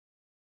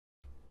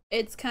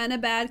It's kind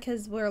of bad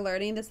because we're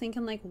learning this thing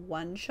can like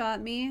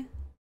one-shot me.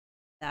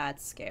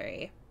 That's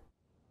scary.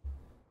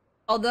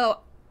 Although,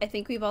 I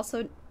think we've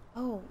also...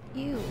 Oh,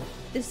 ew.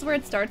 This is where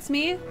it starts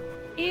me?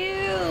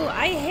 Ew,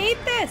 I hate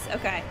this!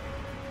 Okay.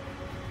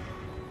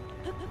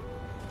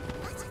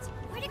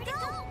 Where'd it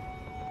go?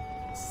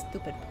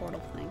 Stupid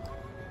portal thing.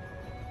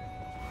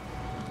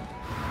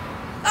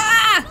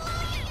 Ah!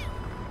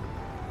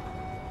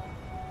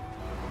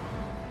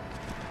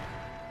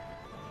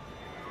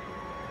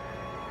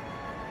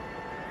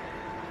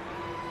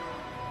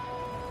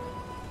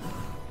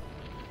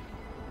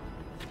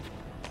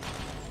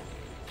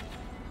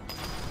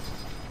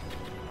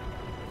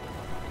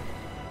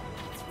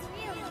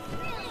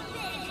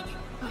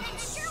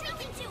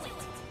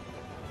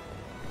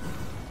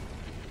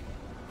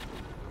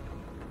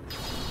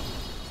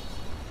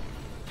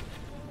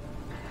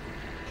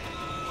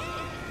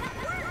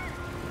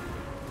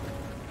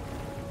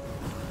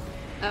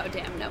 Oh,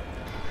 damn, no.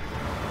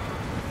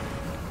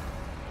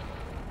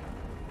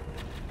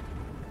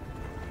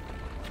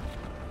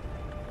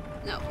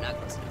 No, not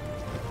close.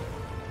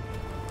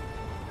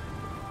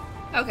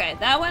 Okay,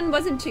 that one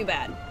wasn't too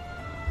bad.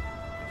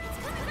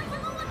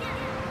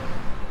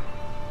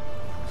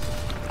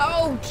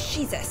 Oh,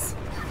 Jesus.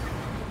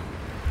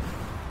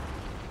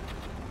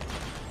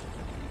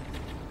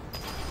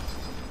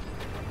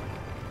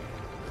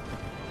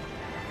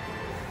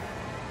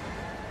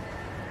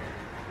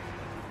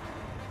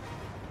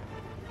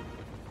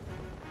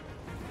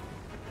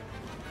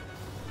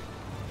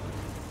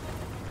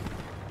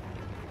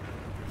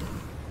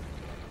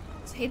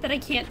 I hate that I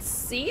can't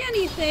see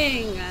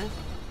anything.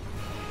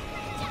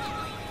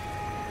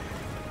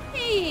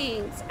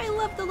 Thanks. I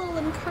love the little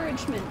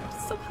encouragement.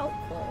 It's so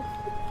helpful.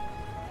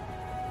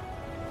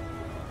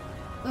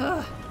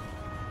 Ugh.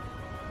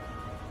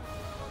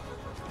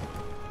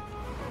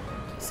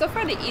 So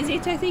far the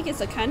easiest I think is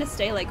to kind of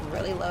stay like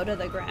really low to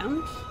the ground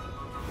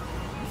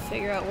and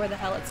figure out where the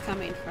hell it's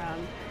coming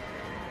from.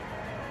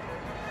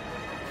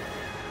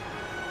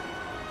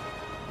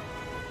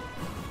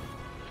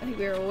 I think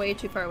we were way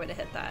too far away to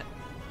hit that.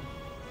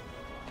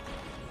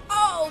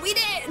 Oh, we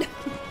did!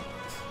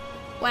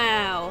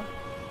 Wow.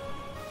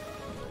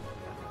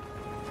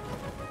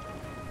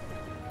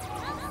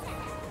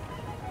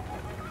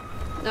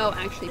 No,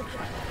 actually.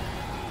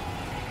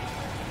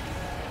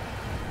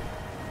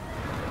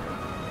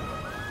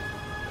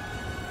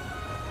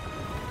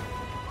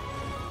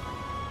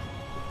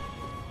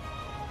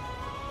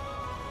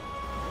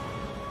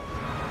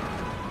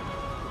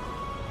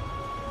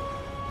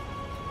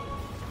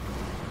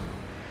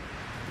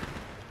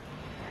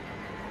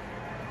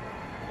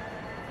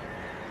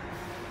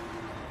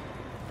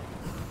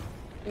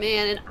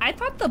 Man, and I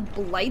thought the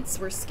blights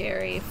were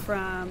scary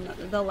from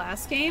the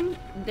last game.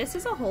 This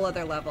is a whole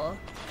other level.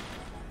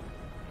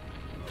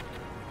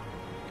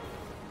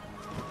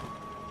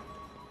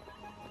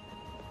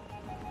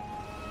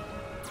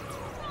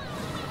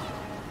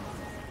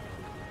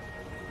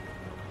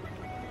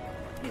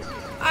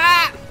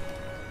 Ah!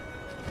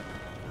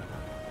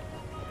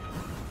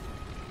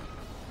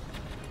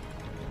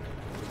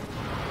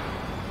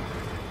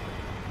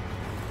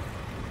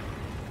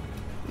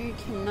 You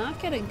cannot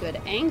get a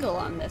good angle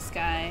on this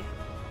guy.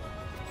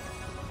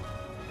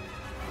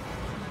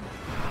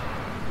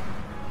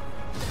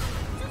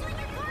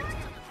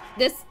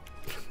 This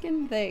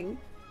fucking thing.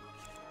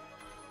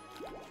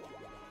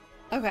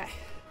 Okay.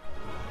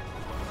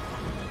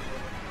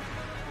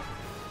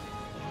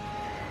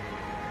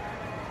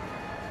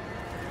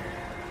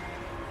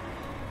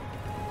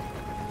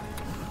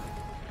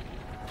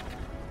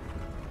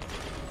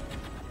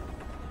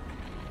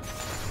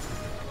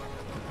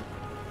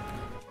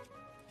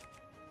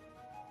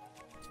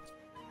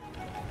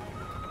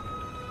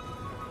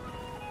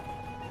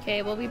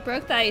 Okay, well we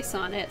broke the ice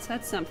on it, so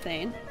that's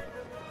something.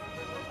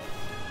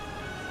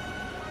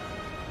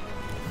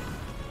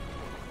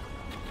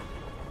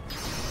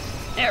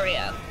 There we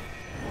go.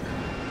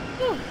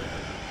 Whew.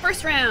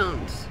 First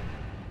round.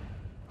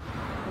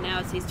 Now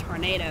it's these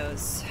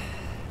tornadoes.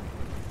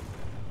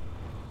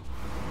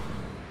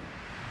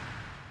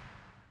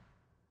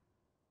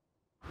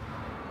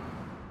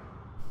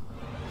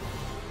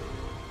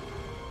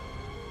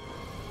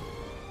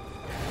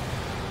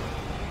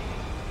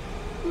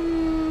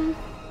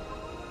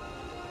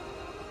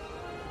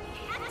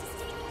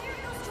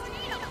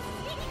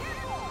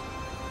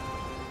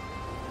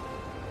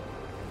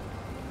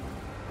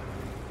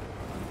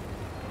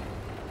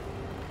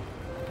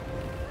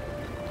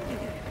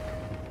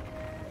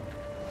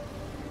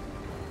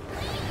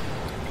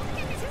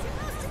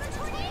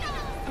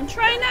 I'm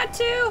trying not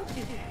to.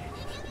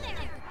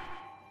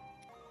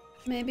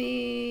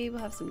 Maybe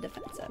we'll have some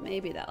defense up.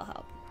 Maybe that'll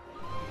help.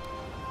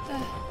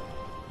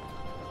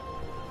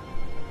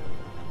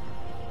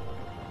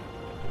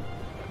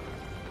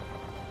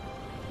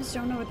 Just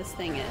don't know where this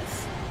thing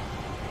is.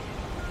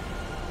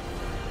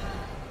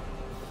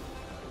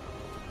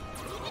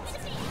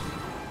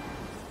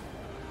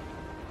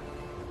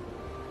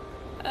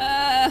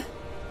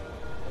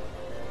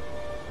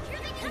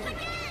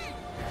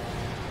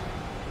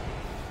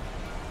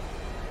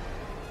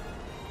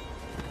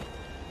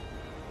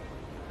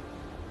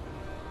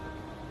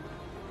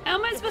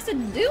 supposed to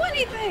do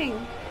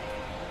anything?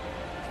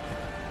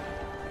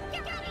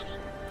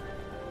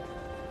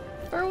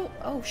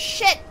 Oh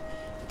shit!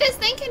 This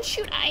thing can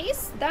shoot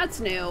ice? That's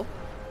new.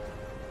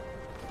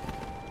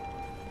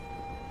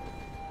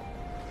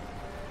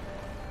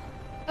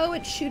 Oh,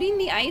 it's shooting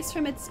the ice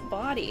from its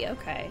body.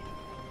 Okay.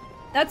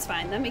 That's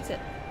fine. That makes it...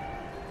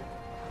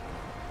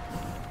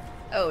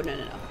 Oh, no,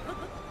 no, no.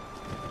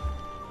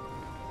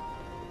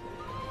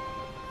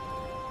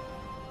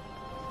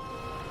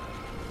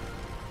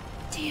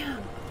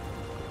 Damn.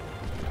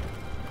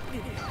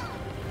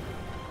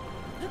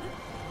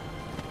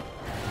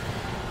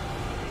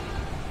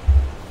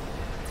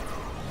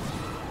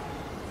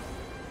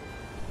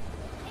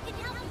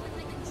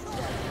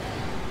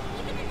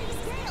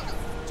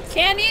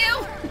 Can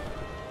you?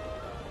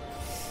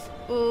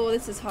 Oh,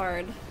 this is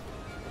hard.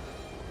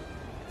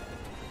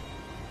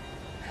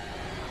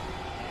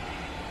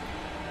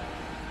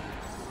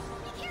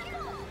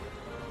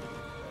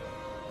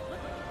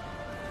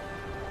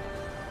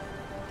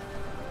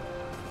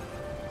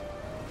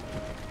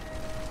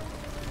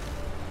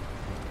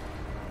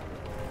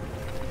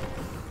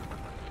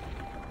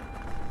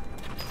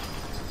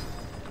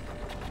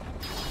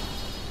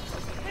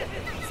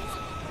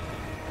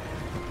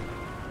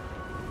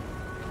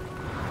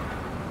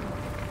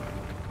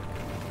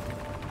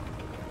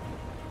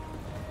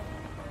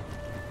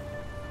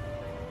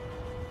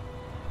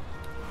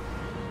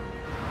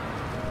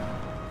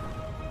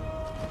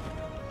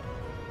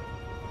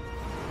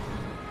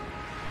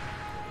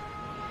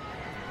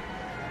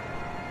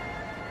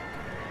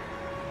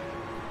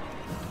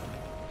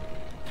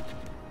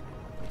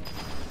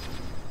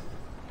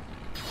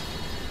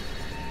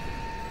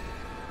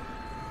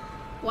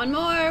 One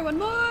more, one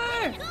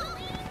more!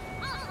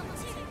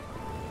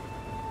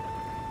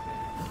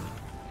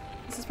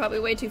 This is probably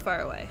way too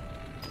far away.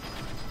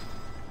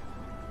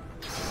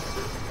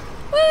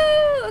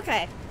 Woo!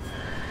 Okay.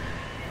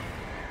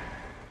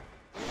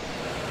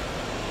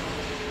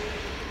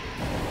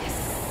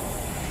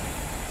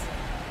 Yes.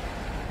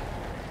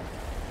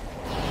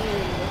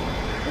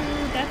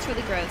 Ooh, that's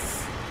really gross.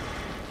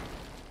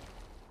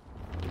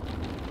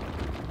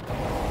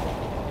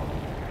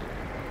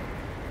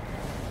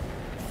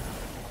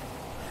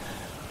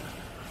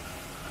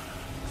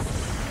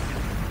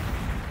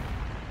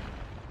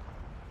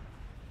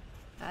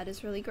 That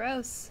is really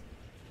gross.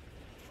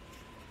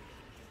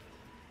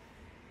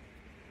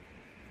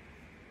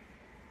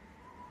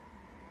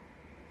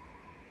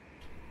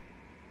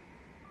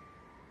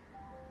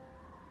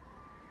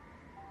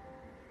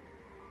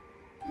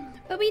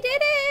 But we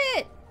did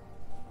it!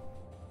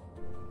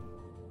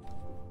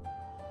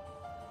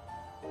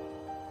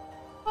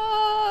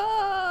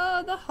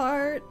 Oh, the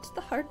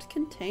heart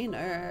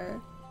container.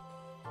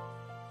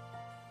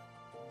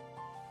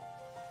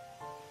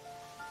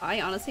 I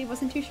honestly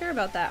wasn't too sure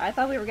about that. I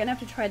thought we were gonna have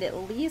to try it at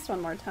least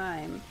one more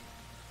time.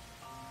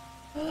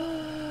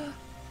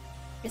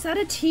 Is that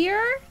a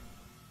tear?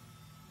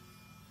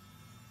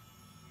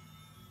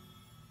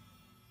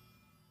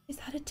 Is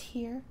that a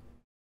tear?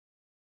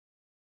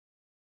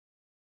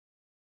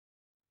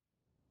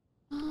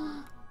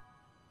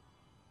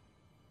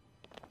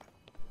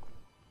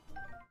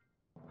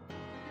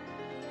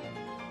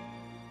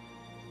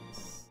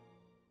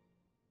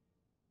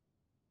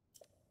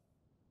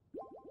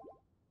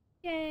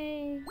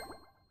 Yay!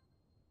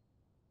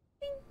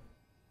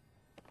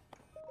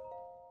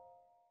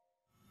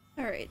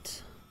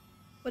 Alright.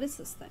 What is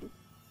this thing?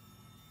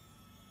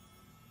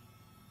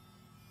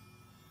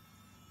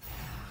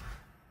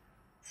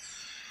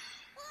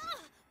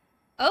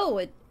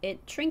 Oh, it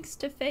shrinks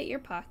to fit your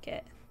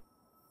pocket.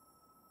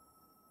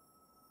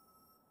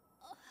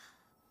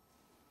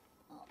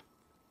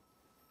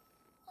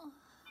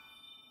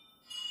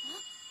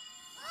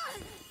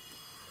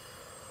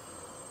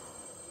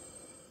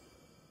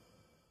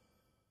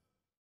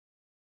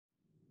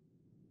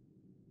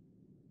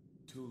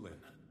 Tulin,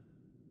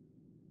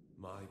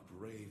 my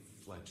brave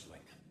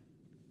fledgling.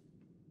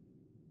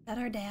 Is that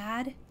our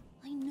dad?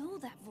 I know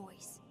that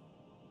voice.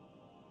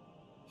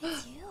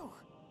 It's you.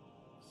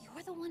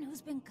 You're the one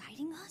who's been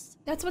guiding us?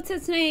 That's what's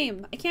his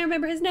name. I can't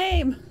remember his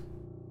name.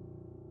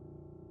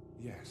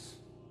 Yes,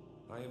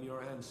 I am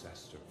your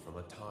ancestor from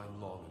a time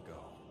long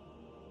ago.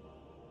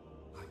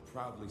 I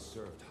proudly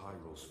served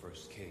Hyrule's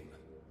first king.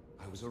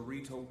 I was a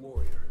Rito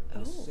warrior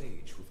and a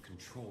sage with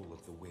control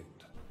of the wind.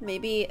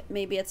 Maybe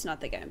it's not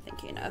the guy I'm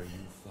thinking of.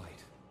 Where you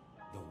fight,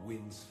 the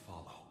winds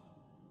follow.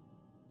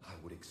 I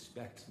would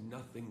expect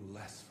nothing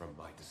less from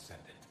my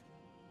descendant.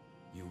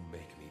 You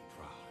make me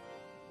proud.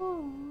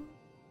 Aww.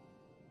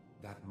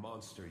 That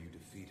monster you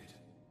defeated,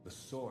 the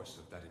source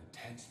of that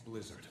intense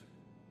blizzard,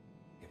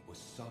 it was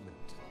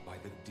summoned by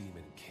the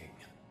Demon King.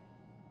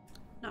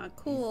 Not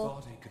cool.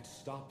 He thought it could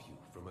stop you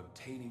from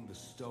obtaining the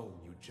stone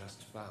you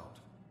just found.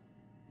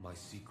 My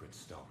secret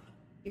stone.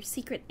 Your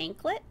secret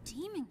anklet?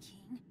 Demon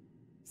King?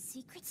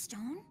 Secret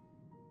stone?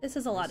 This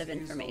is a lot of This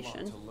is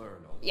information. a lot to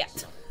learn all of a Yeah.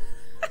 sudden.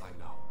 I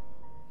know.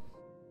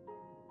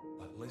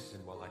 But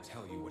listen while I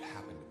tell you what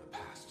happened in the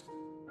past.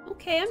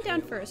 Okay, I'm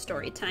down Tale for a of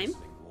story the time.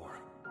 glistening war.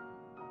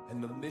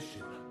 and the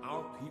mission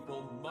our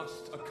people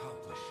must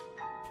accomplish.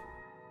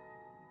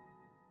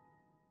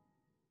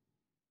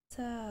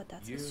 So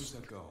that's Years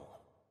ago,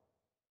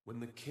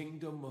 when the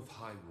kingdom of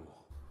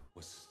Hyrule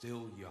was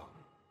still young,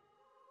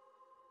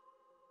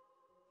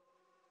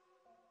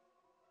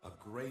 a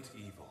great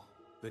evil,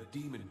 the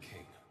Demon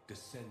King,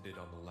 descended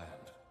on the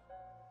land.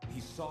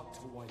 He sought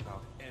to wipe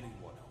out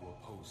anyone who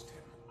opposed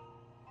him.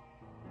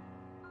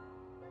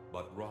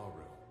 But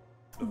Rauru,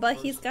 but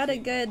he's got a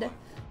good...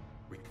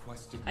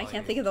 requested I my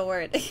can't think of the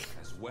word.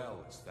 as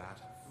well as that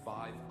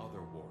 5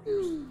 other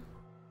warriors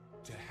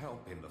to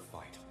help in the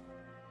fight.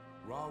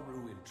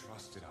 Rauru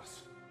entrusted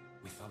us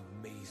with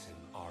amazing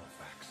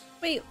artifacts.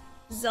 Wait,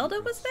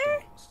 Zelda was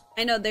there?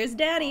 I know, there's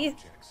Daddy.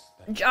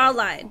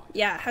 Jawline.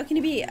 Yeah, how can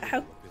he be...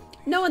 How?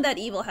 No one that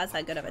evil has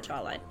that good of a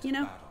jawline, you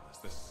know? As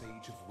the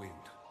Sage of Wind.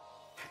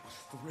 It was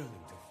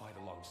thrilling to fight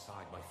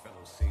alongside my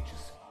fellow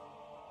sages.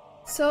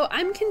 So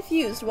I'm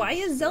confused. Why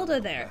is Zelda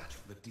there? Match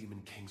for the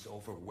Demon King's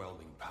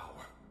overwhelming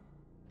power.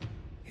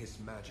 His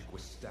magic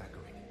was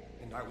staggering,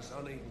 and I was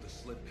unable to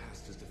slip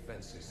past his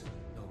defenses,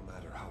 no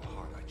matter how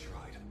hard I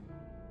tried.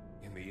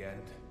 In the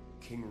end,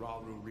 King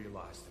Rauru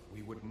realized that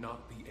we would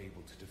not be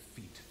able to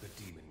defeat the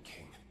Demon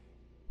King.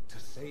 To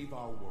save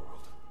our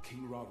world,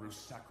 King Rauru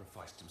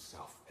sacrificed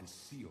himself and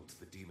sealed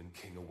the Demon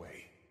King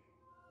away.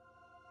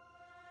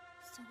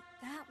 So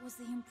that was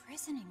the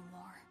imprisoning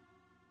war.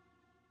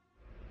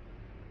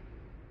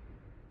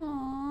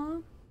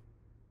 Aww.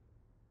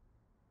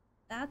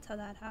 That's how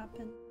that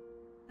happened.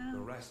 The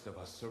rest of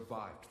us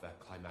survived that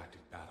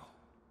climactic battle,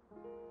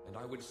 and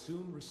I would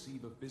soon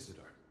receive a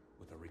visitor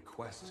with a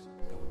request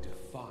that would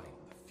define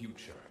the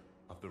future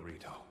of the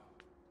Rito.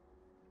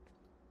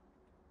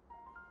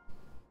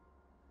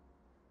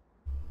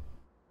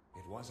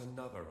 It was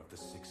another of the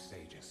 6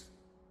 sages,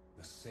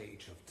 the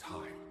Sage of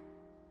Time.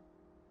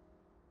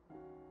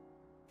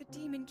 The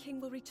Demon King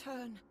will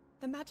return.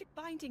 The magic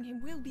binding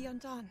him will be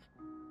undone.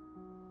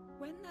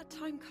 When that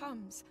time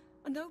comes,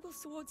 a noble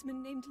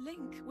swordsman named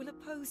Link will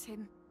oppose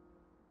him.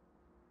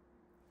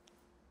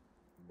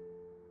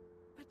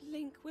 But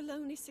Link will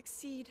only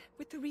succeed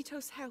with the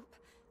Rito's help.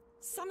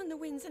 Summon the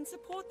winds and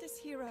support this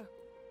hero.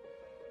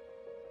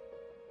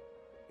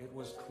 It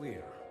was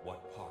clear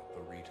what part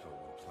the Rito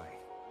would play.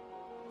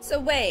 So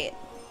wait,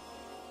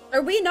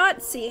 are we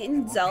not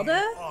seeing Zelda?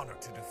 It would be an honor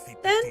to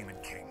defeat then? the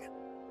Demon King.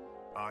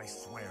 I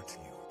swear to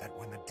you that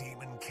when the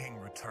Demon King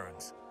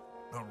returns,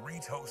 the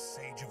Rito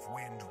Sage of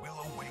Wind will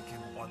awaken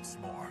once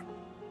more.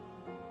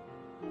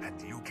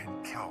 And you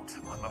can count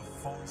on the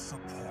full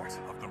support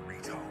of the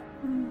Rito.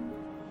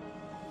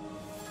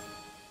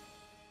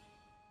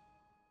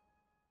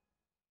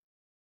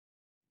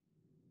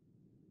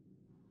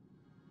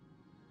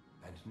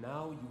 And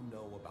now you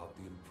know about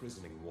the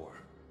imprisoning war,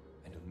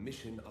 and a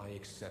mission I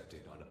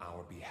accepted on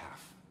our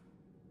behalf.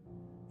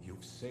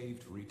 You've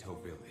saved Rito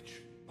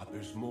Village, but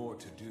there's more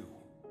to do.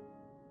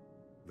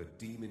 The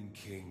Demon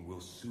King will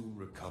soon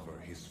recover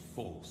his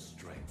full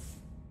strength.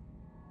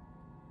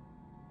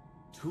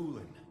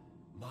 Tulin,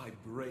 my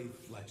brave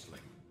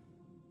fledgling,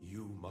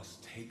 you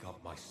must take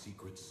up my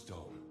secret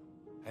stone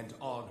and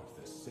honor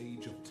the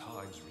Sage of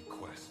Time's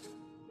request.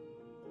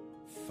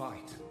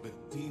 Fight the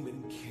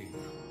Demon King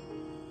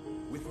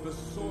with the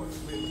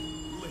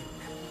swordsman Link.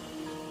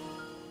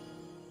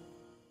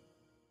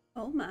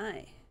 Oh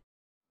my.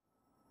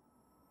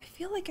 I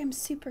feel like I'm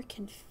super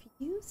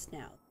confused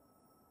now.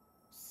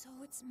 So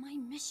it's my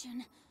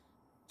mission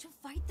to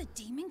fight the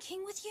Demon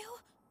King with you?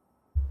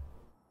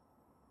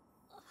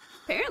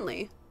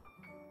 Apparently.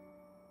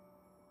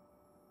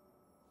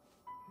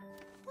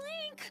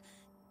 Link!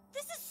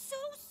 This is so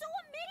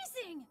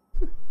amazing!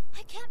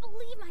 I can't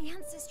believe my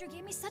ancestor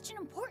gave me such an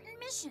important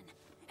mission.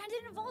 And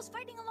it involves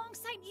fighting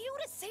alongside you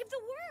to save the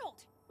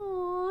world!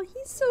 Aw,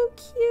 he's so If I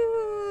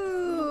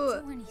cute.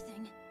 don't do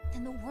anything,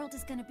 then the world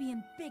is gonna be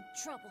in big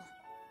trouble.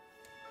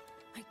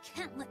 I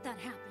can't let that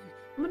happen.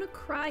 I'm gonna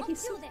cry. I'll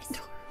He's do so this.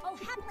 I'll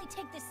happily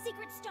take this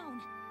secret stone.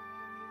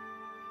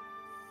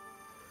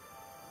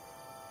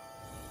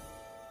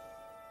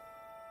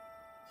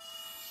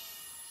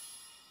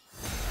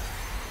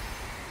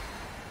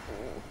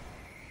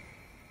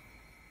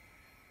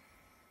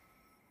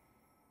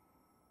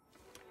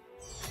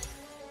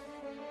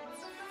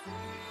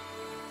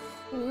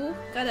 Ooh,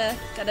 got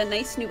a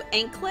nice new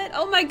anklet.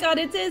 Oh my god,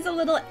 it is a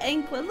little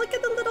anklet. Look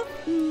at the little.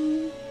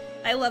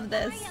 I love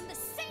this. I am the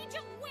Sage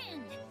of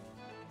Wind.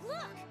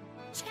 Look,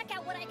 check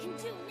out what I can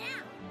do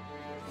now.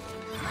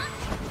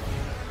 Huh?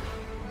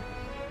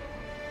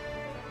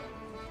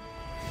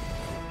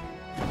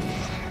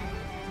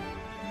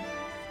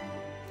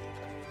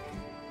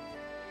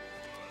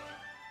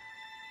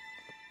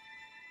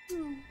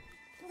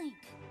 Link,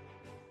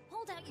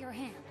 hold out your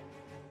hand.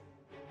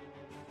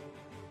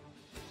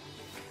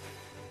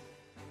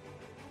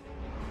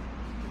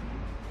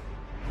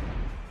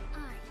 I,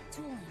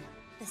 Tulin,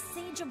 the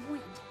Sage of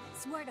Wind,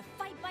 swear to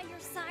fight by your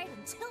side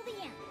until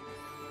the end.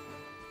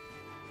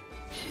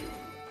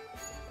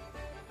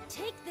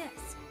 Take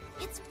this.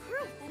 It's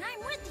proof that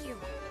I'm with you.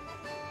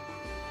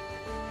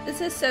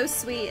 This is so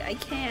sweet. I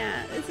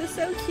can't. This is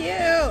so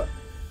cute.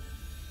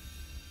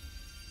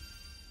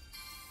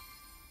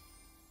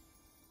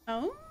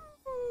 Oh.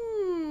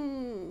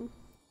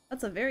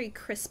 That's a very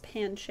crisp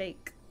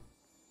handshake.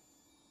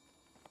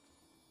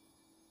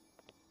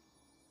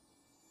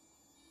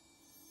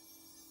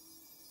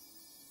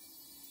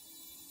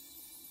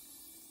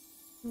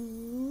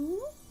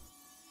 Ooh.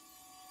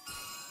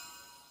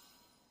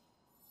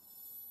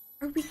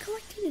 Are we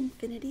collecting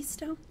infinity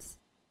stones?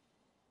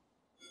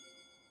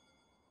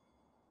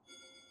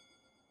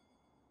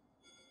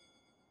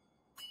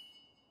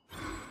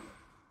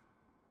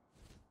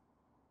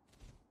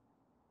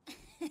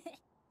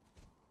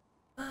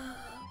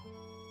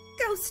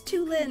 Ghost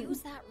Tulin!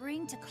 Use that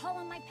ring to call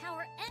on my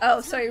power anytime.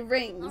 Oh, sorry,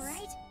 rings.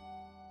 Alright?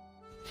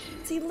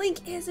 See,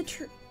 Link is a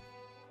true...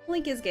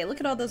 Link is gay. Look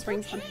at all those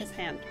rings on his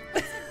hand.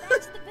 Let's head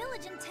back to the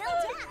village and tell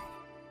Dad.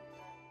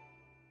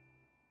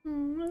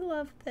 I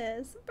love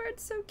this. The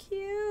bird's so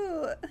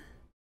cute.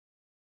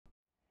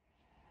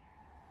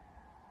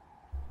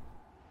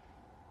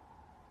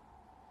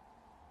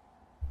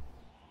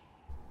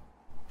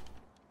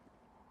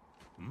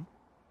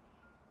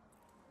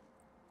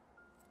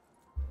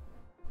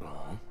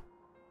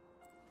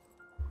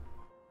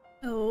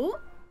 Oh.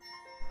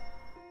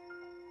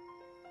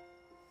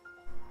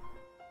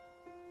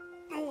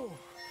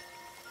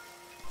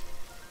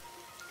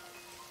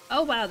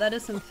 Oh wow, that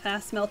is some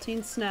fast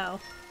melting snow.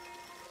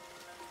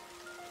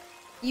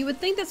 You would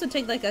think this would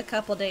take like a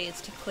couple days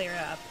to clear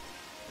up.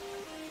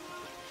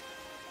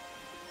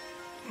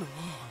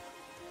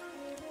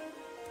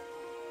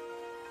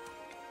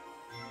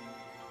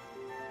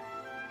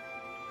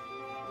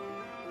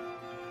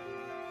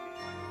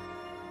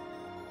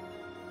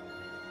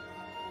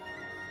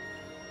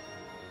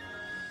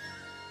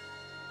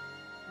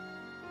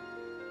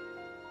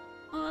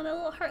 Oh, that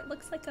little heart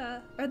looks like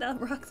a, or that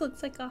rock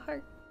looks like a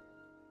heart.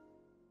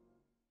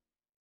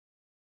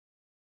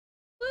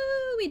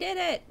 Woo, we did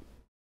it!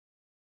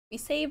 We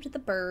saved the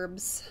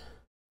burbs.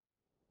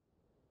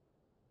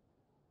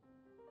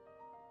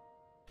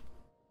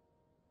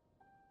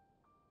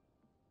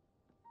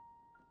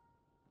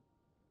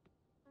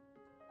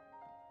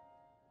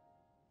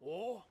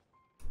 Oh?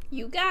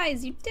 You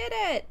guys, you did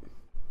it!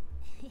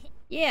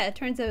 Yeah, it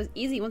turns out it was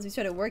easy once we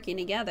started working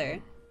together.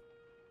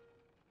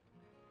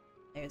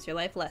 There's your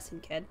life lesson,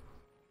 kid.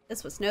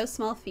 This was no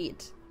small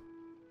feat.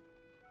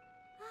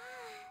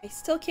 I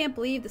still can't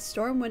believe the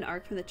Stormwind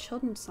arc from the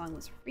children's song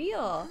was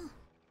real.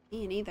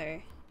 Me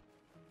neither.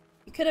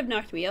 You could have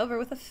knocked me over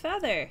with a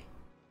feather.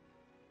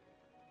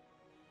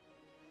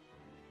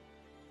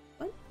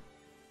 What?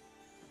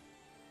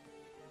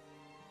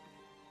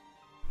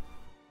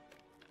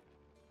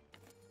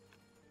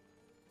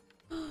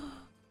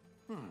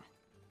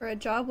 For a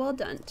job well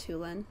done,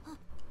 Tulin.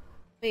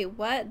 Wait,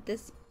 what?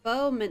 This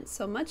bow meant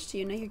so much to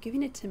you. Now you're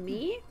giving it to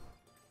me?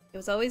 It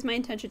was always my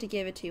intention to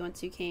give it to you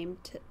once you came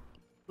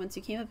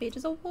of age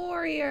as a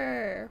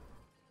warrior.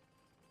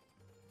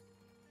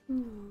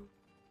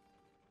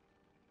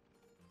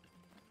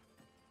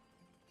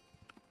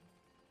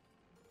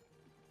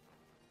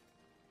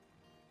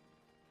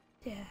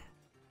 Yeah.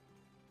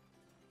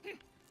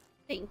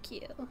 Thank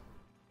you.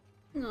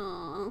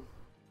 Aww.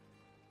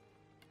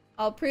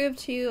 I'll prove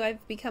to you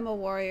I've become a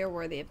warrior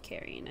worthy of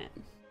carrying it.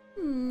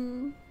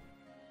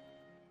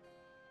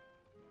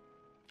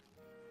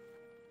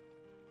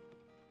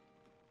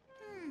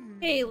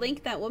 Hey,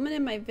 Link, that woman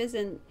in my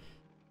vision...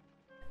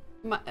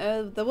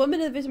 the woman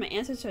in the vision my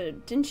ancestor,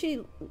 didn't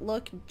she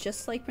look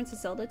just like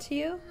Princess Zelda to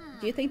you?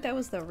 Do you think that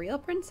was the real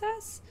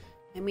princess?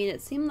 I mean,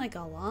 it seemed like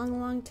a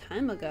long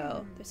time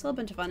ago. There's still a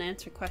bunch of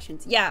unanswered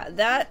questions. Yeah,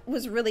 that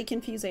was really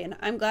confusing.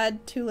 I'm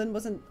glad Tulin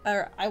wasn't,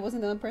 or I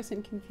wasn't the only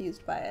person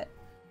confused by it.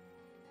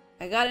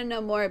 I gotta know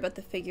more about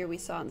the figure we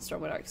saw in the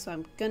Stormwood Arc, so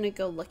I'm gonna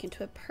go look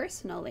into it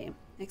personally.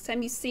 Next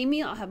time you see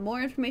me, I'll have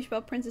more information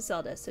about Princess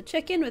Zelda, so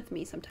check in with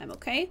me sometime,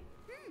 okay?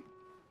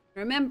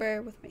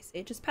 Remember, with my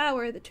sage's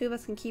power, the two of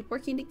us can keep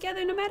working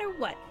together no matter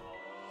what.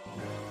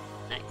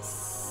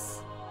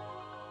 Nice.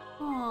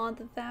 Aw,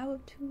 the vow of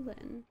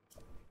Tulin.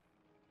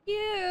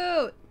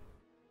 Cute!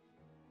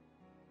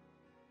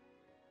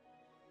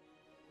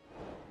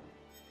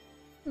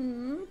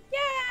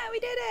 Yeah, we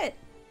did it!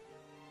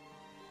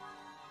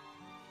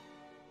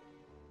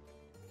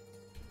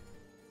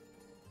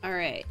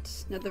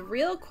 Alright, now the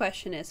real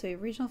question is, so we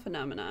have regional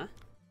phenomena.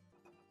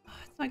 Oh,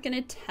 it's not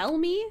gonna tell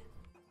me?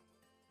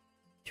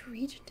 Which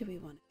region do we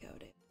want to go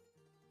to?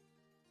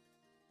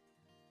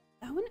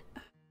 That one?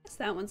 I guess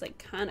that one's like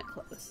kind of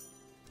close.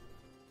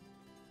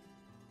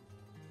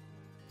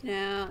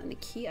 Now, in the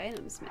key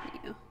items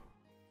menu.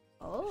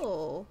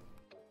 Oh.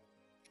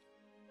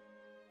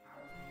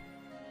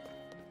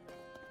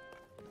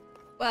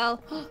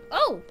 Well,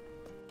 oh!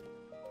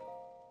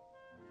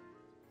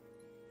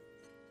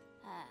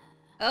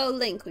 Oh,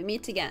 Link, we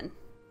meet again.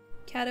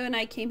 Kato and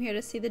I came here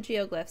to see the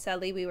geoglyph.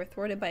 Sadly, we were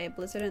thwarted by a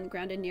blizzard on the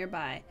ground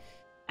nearby.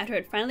 After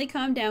it finally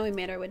calmed down, we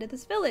made our way to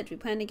this village. We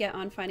plan to get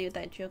on finding with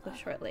that geoglyph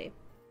shortly.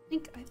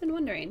 Link, I've been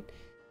wondering,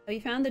 have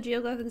you found the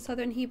geoglyph in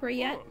southern Hebra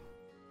yet?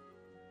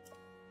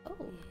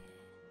 Oh.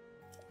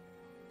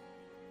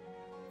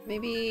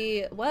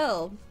 Maybe,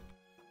 well,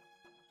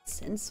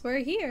 since we're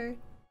here.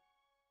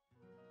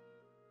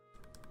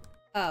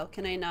 Oh,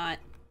 can I not?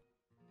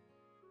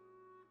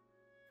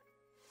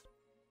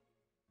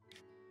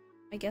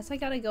 I guess I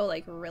gotta go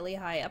like really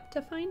high up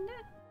to find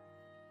it.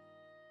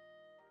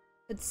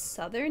 It's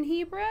Southern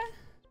Hebra?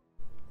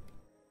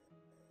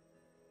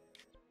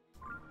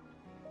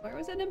 Where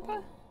was it,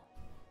 Impa?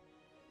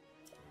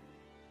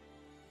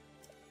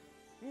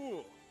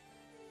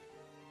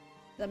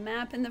 The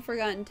map in the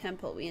Forgotten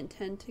Temple. We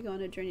intend to go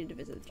on a journey to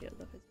visit the jail.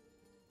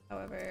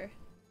 However...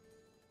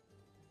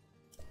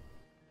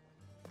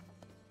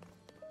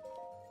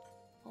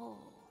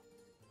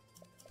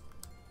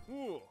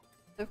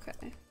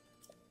 Okay.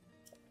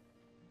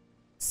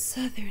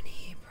 Southern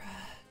Hebra.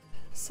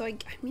 So I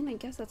mean, I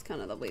guess that's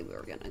kind of the way we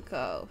were gonna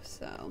go,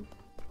 so...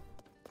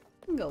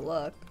 I can go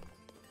look.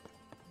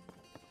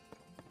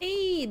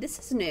 Hey, this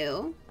is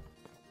new.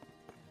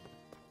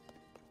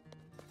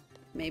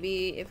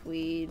 Maybe if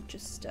we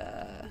just,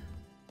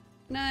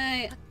 Can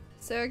I...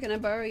 Sir, can I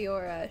borrow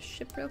your,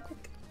 ship real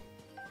quick?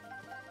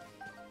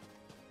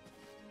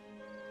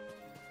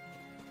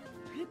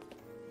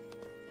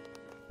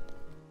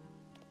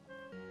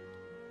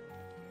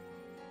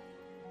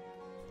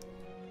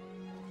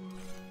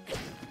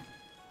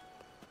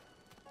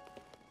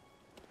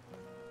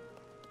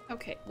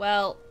 Okay,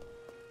 well...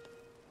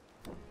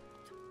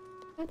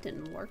 That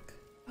didn't work.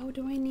 Oh,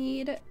 do I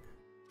need...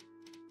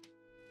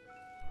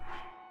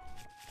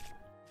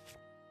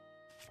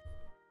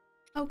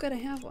 Oh good, I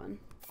have one.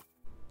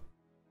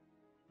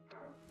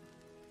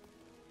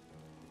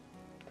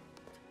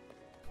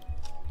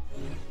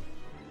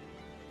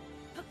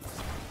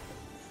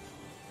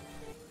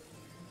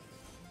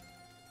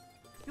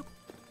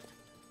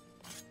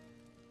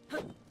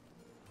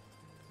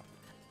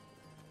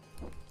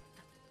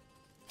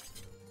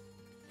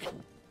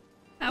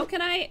 How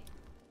can I...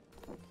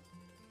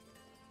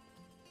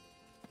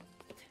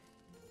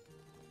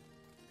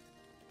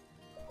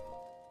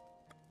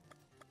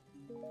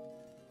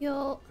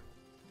 You'll...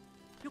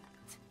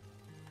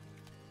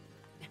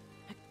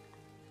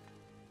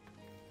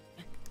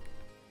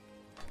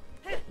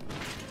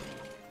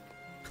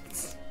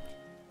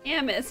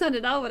 Damn it, it's not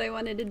at all what I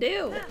wanted to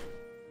do.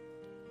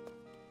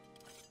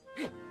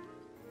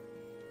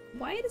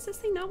 Why does this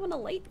thing not want to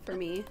light for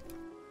me?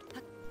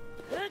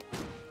 I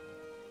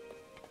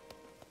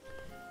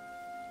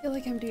feel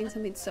like I'm doing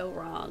something so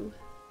wrong.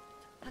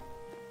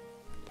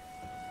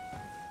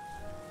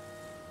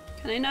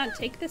 Can I not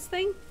take this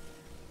thing?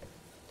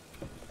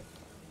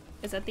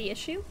 Is that the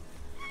issue?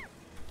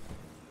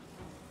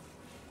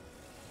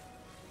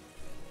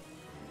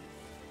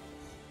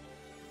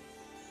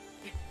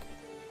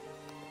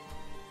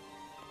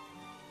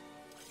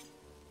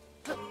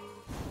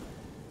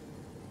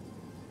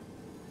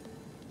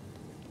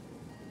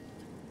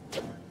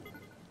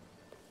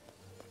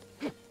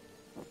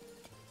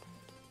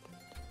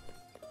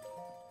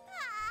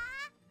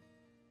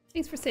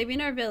 Thanks for saving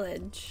our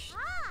village.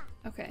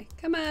 Okay,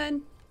 come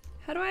on.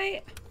 How do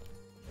I...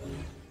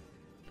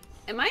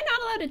 Am I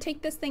not allowed to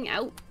take this thing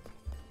out?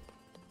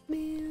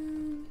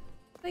 Man,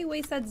 I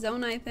waste that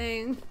Zonai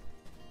thing.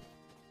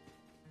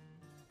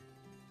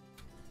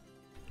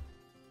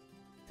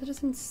 Is it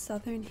just in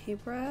Southern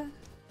Hebra?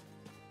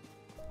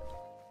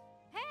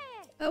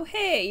 Hey! Oh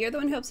hey, you're the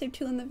one who helped save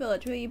Tula in the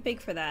village. Will you big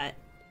for that?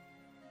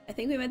 I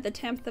think we meant the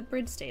temp, the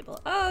bridge stable.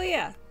 Oh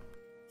yeah.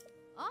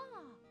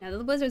 Now that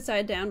the blizzard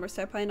died down, we're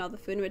stockpiling all the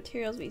food and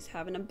materials we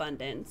have in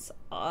abundance.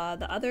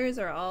 The others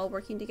are all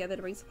working together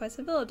to bring supplies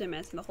to the village, and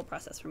the whole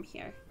process from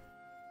here.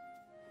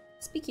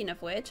 Speaking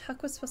of which,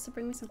 Huck was supposed to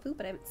bring me some food,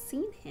 but I haven't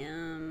seen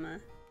him.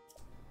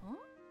 Huh?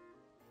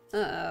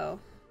 Uh-oh.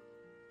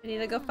 I need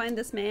to go find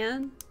this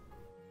man.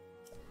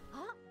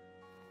 Huh?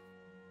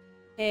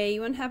 Hey,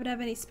 you wouldn't happen to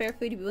have any spare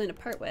food you'd be willing to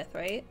part with,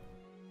 right?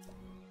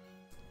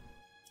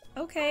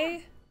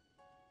 Okay.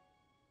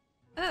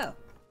 Oh.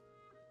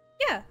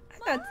 Yeah, I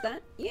got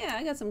that. Yeah,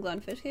 I got some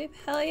glowfish cave.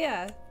 Hell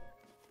yeah.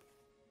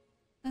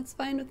 That's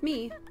fine with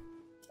me.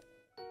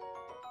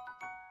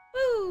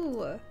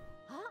 Woo!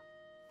 Huh?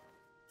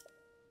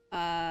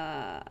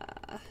 Wow.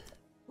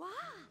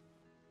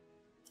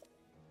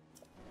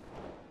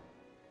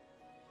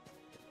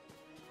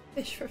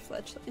 Fish for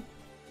fledgling.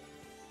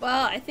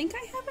 Well, I think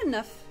I have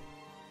enough.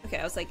 Okay,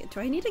 I was like, do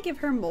I need to give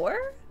her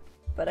more?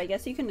 But I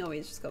guess you can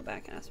always just go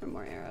back and ask for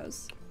more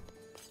arrows.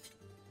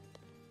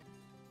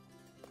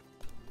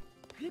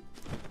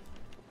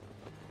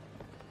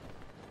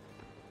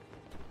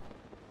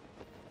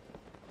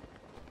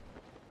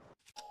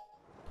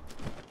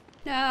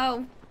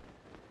 No.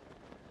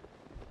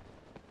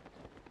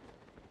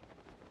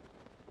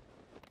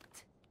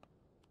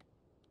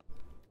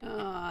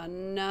 Oh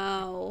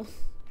no.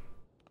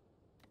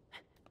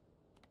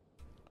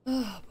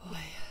 Oh boy.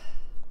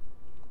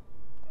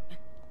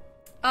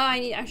 Oh, I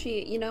need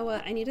actually, you know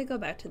what? I need to go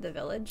back to the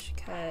village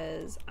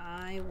because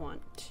I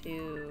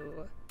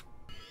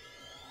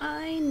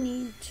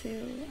need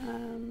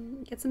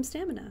to get some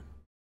stamina.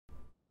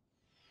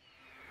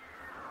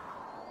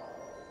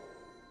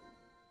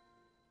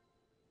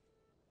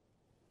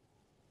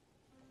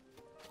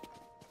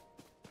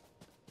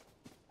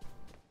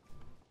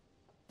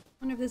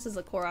 wonder if this is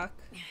a Korok.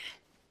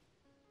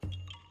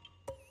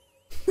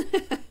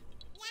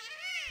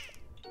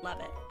 Love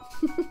it.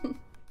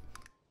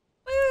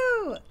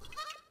 Woo!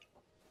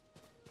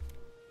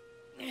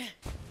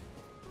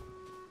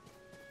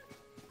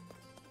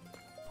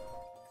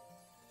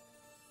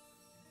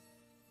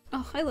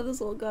 Oh, I love this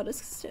little goddess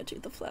statue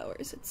with the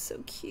flowers. It's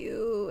so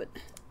cute.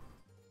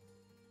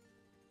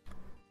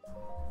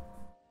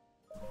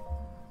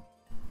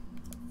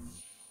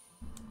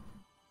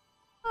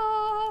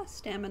 Ah,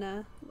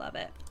 stamina. Love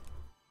it.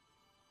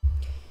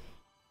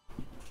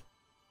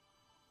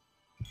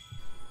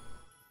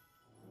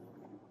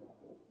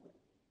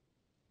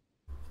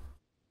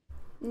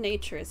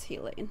 Nature is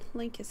healing.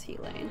 Link is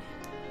healing.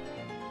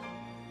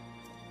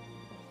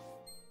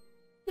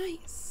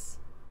 Nice.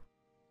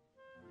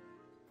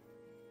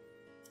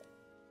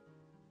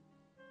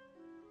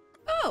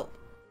 Oh!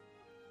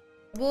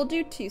 We'll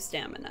do 2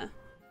 stamina.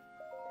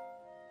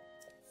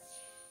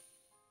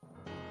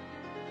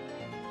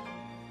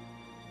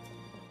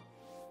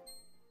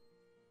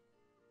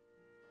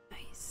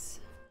 Nice.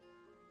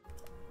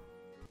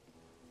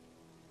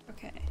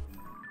 Okay.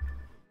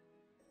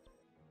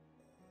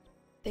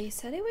 They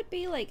said it would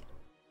be like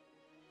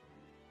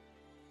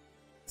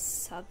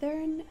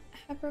southern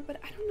Hebra, but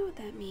I don't know what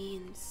that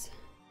means.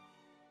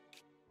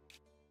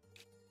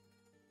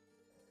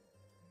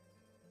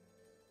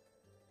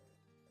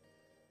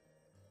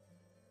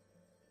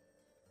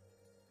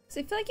 So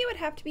I feel like it would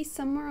have to be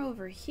somewhere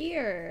over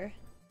here.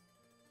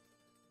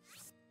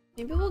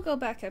 Maybe we'll go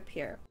back up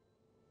here.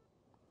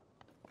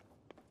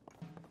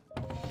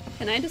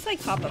 Can I just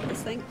like hop up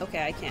this thing?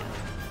 Okay, I can.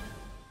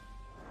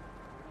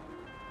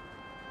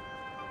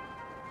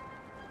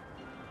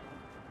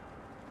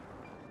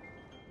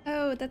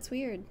 Oh, that's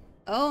weird.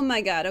 Oh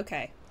my god,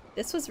 okay.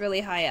 This was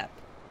really high up.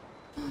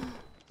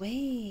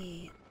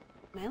 Wait.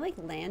 Can I like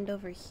land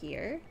over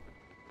here?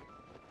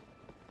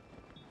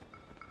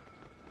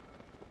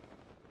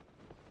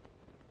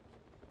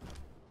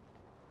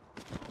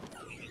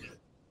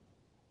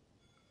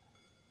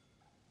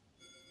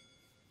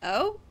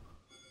 Oh?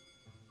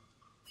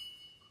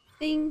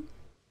 Ding.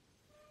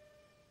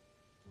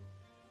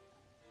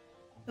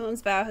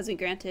 Someone's vow has been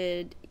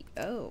granted.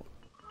 Oh.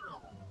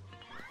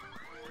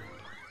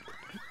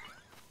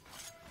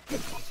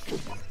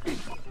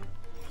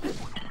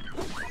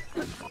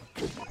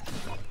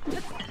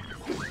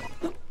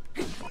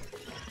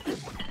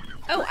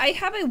 Oh, I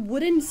have a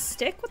wooden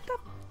stick? What the f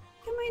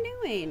am I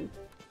doing?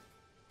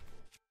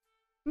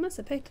 I must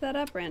have picked that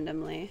up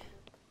randomly.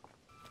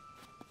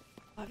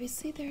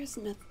 Obviously there's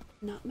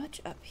not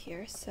much up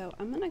here, so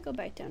I'm gonna go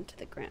back down to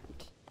the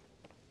ground.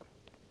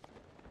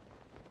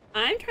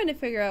 I'm trying to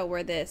figure out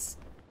where this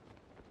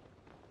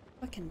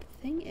fucking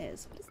thing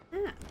is. What is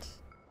that?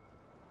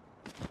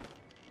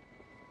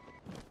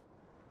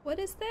 What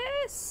is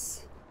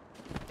this?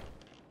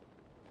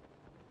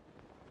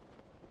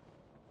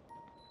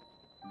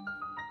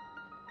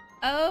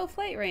 Oh,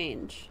 flight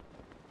range.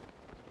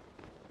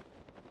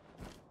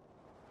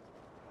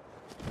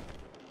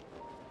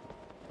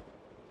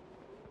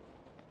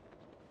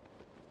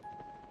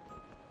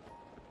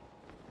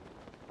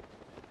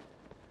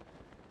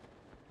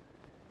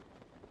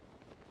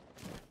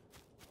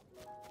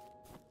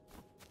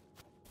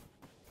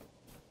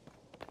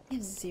 I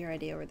have zero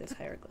idea where this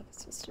hieroglyph is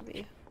supposed to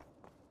be.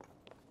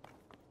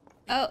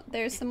 Oh,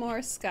 there's some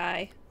more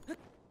sky.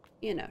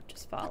 You know,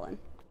 just falling.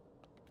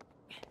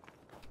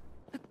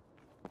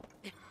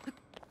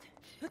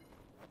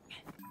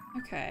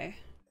 Okay.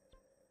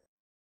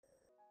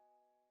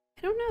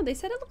 I don't know, they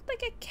said it looked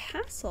like a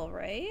castle,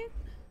 right?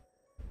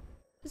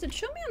 Does it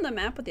show me on the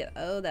map what the—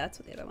 oh, that's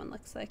what the other one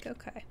looks like,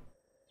 okay.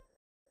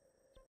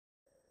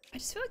 I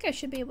just feel like I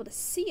should be able to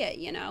see it,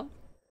 you know?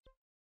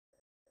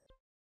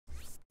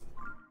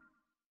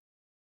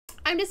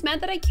 I'm just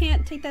mad that I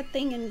can't take that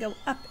thing and go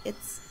up.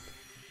 It's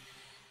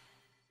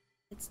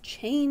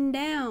chained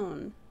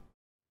down.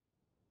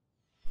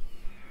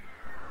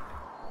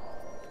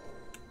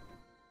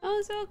 Oh,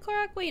 there's a little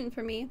Korok waiting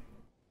for me.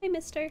 Hey,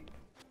 mister.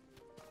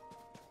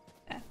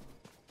 Okay.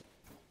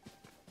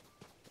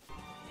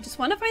 I just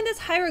want to find this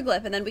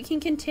hieroglyph and then we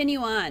can continue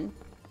on.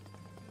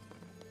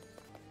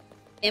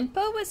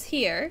 Impa was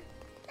here.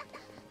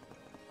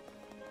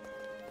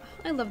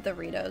 I love the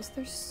Ritos.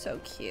 They're so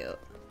cute.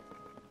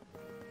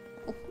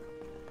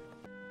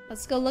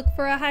 Let's go look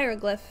for a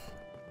hieroglyph.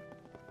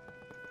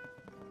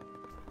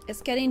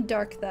 It's getting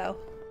dark though.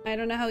 I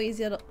don't know how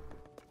easy it'll—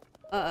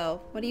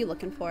 uh-oh. What are you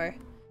looking for?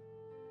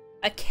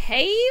 A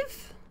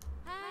cave?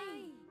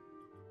 Hi.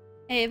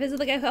 Hey, visit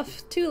the guy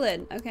off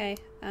Tulin. Okay.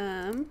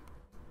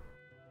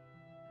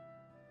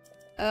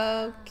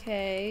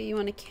 Okay, you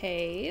want a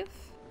cave?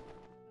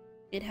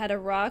 It had a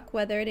rock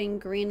weathered in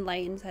green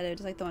light inside it,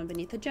 just like the one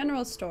beneath the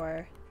general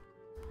store.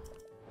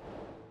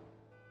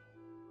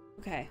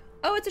 Okay.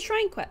 Oh, it's a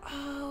shrine quest.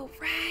 Oh,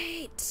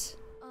 right.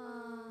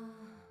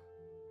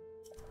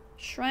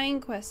 Shrine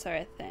quests are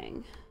a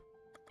thing.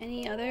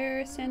 Any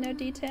other standout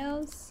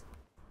details?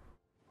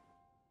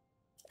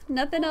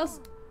 Nothing else.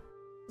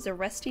 There's a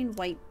resting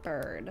white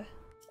bird.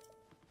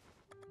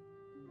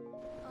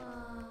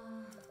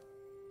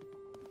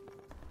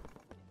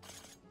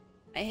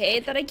 I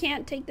hate that I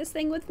can't take this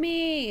thing with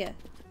me.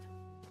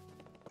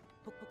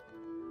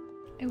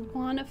 I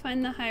want to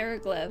find the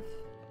hieroglyph.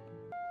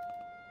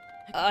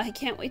 I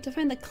can't wait to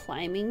find the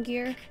climbing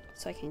gear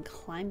so I can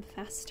climb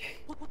faster.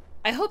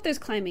 I hope there's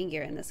climbing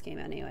gear in this game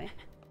anyway.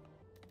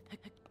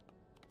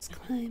 Just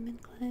climbing,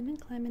 climbing,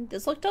 climbing.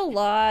 This looked a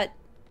lot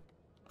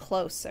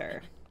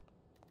closer.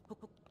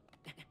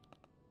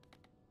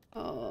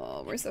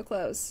 Oh, we're so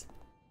close.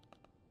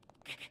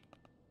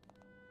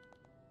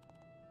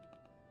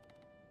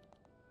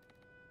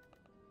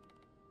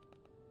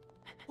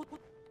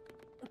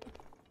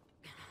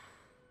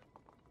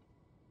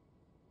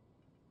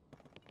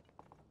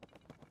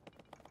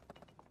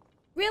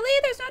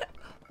 Really? There's not a...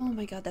 Oh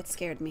my god, that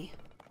scared me.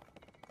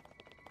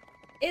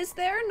 Is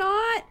there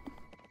not?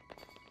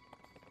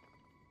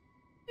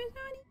 There's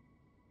not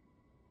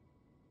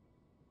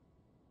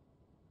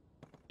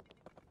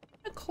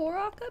a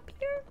Korok up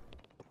here?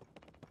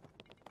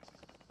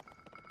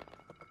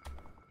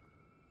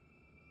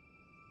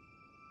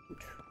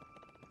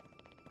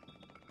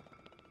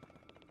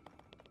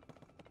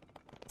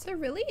 Is there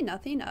really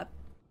nothing up?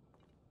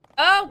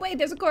 Oh wait,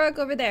 there's a Korok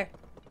over there.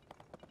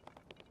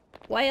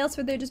 Why else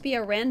would there just be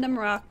a random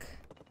rock?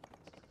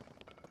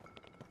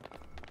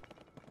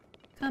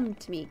 Come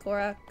to me,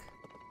 Korok.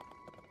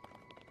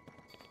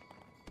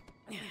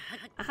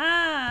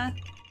 Aha!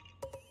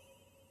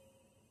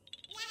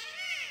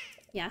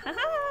 Yeah,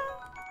 haha!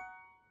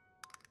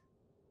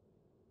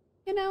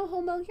 You know,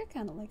 Homo, you're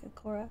kind of like a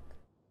Korok.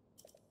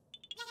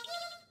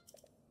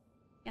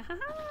 Yeah,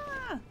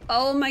 haha!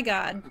 Oh my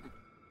god.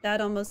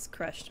 That almost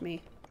crushed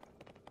me.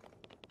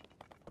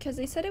 Because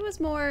they said it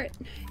was more...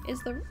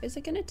 Is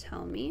it gonna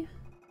tell me?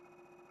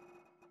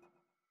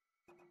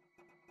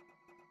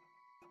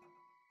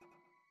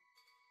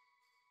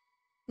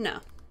 No.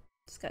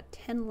 It's got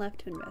 10 left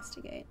to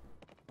investigate.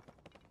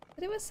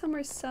 But it was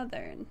somewhere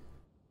southern.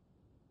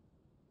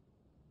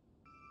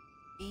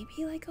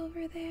 Maybe like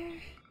over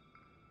there?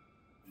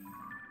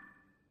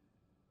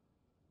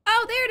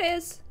 Oh, there it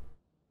is!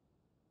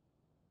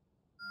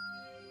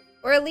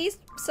 Or at least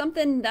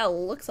something that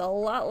looks a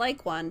lot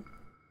like one.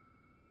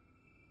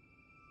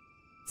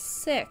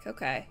 Sick,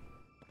 okay.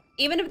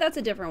 Even if that's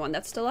a different one,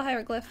 that's still a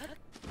hieroglyph.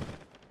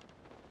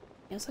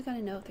 I also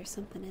gotta know if there's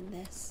something in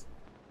this.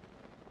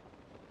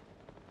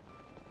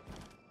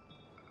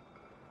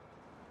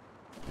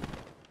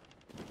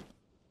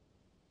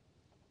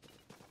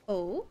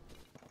 Oh.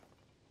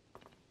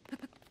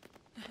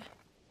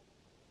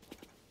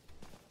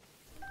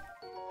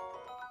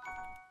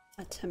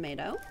 A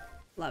tomato.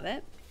 Love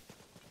it.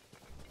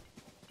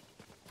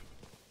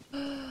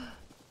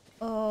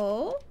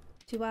 Oh.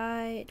 Do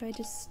I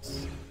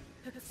just...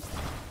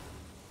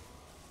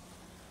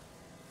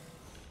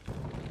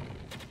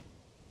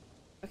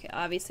 Okay,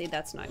 obviously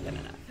that's not good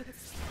enough.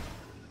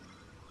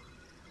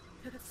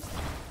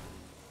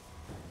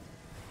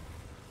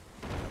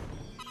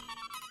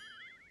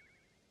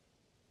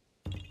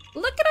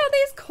 Look at all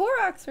these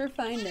Koroks we're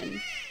finding.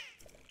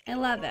 I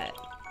love it.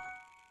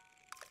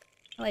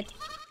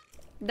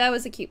 That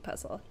was a cute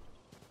puzzle.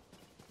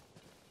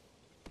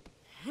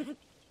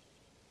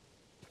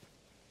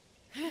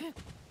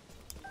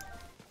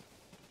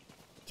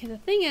 Okay, the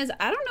thing is,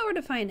 I don't know where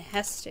to find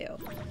Hestu.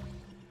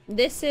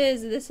 This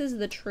is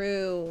the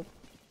true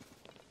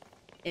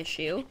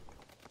issue.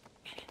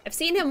 I've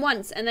seen him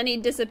once, and then he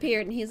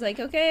disappeared, and he's like,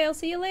 okay, I'll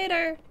see you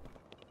later.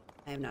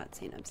 I have not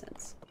seen him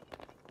since.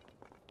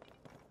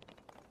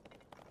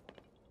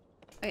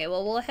 Okay,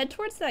 well, we'll head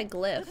towards that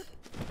glyph.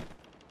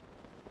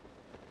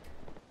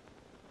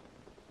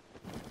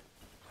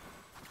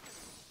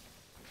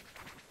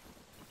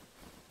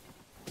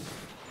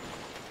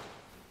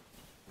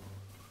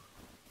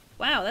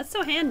 Wow, that's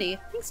so handy.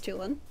 Thanks,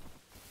 Tulin.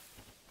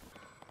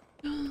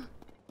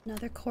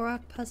 Another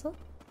Korok puzzle?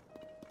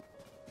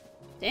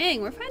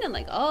 Dang, we're finding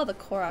like all the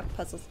Korok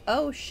puzzles.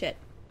 Oh shit.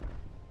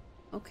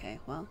 Okay,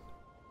 well,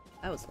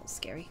 that was a little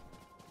scary.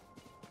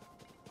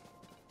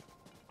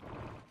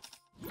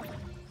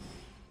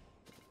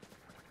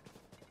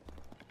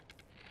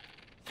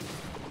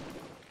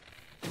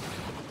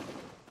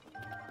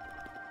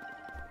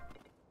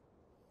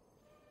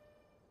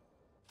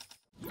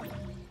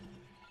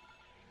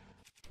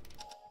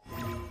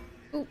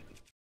 Ooh.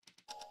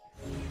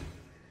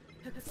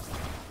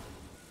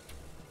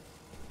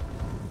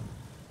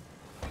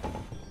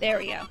 There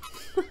we go.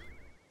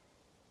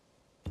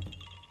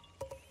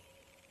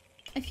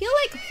 I feel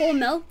like Whole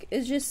Milk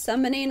is just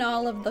summoning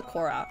all of the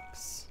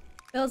Koroks.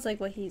 Feels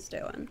like what he's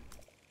doing.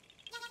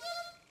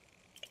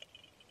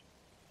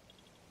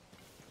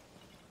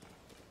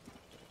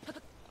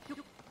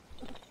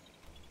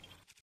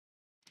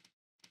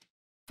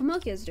 Whole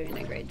Milk is doing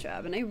a great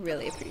job, and I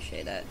really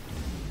appreciate it.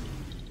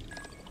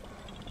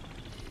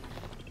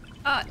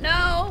 Oh,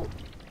 no!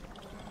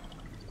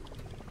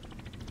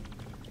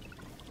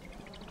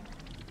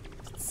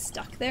 It's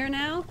stuck there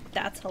now?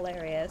 That's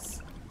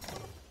hilarious.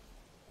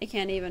 I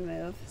can't even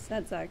move. So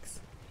that sucks.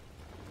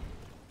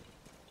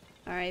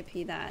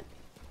 R.I.P. that.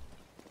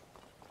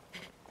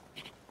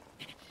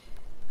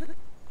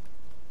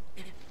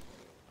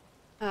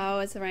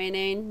 it's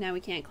raining. Now we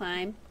can't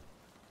climb.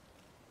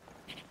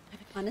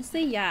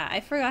 Honestly, yeah, I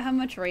forgot how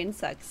much rain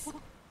sucks.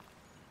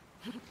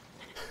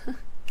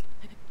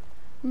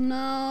 No,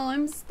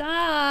 I'm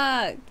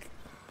stuck.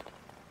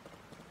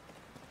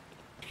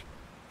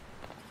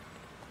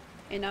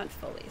 You're not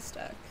fully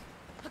stuck.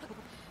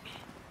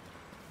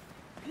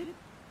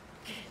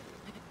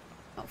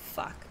 Oh,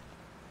 fuck.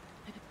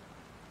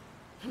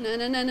 No,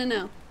 no, no, no,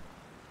 no.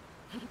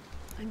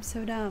 I'm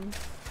so dumb.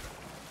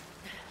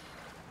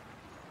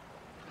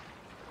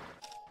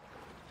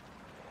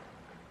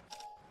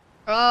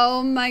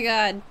 Oh my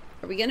god.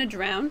 Are we gonna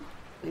drown?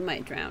 We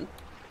might drown.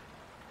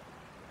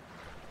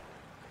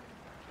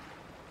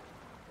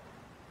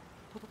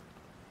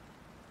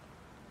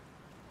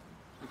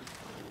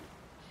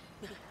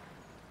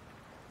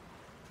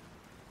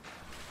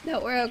 No,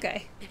 we're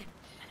okay.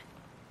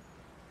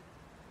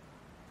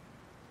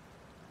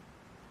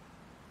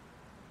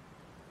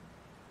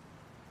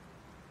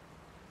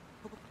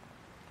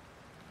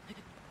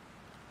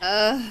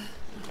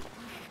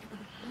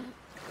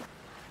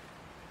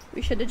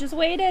 We should have just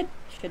waited.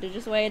 Should have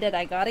just waited.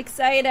 I got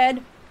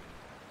excited.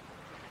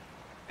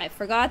 I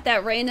forgot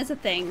that rain is a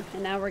thing,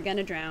 and now we're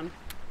gonna drown.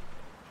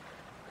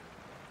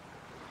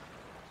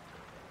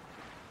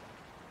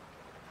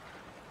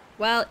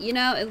 Well, you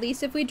know, at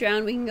least if we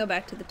drown, we can go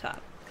back to the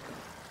top.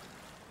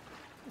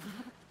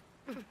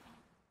 It's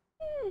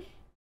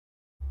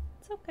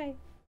okay.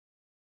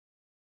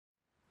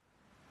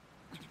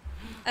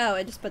 Oh,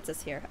 it just puts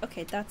us here.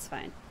 Okay, that's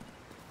fine.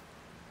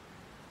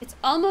 It's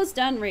almost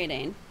done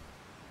reading.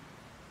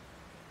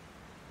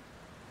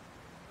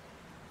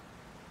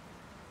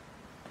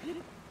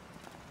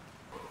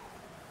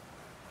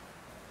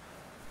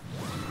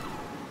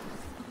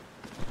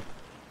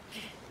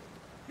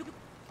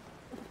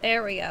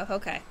 There we go,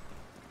 okay.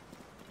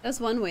 That's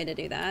one way to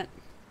do that.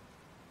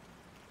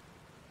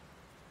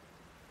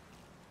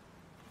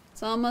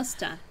 It's almost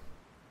done.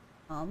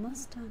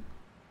 Almost done.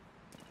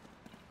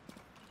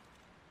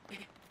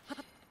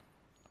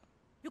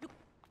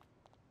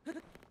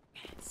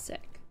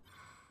 Sick.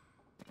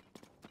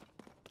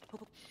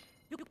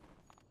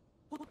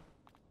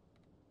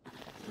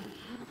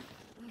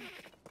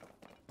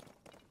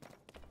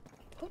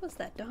 What was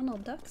that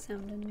Donald Duck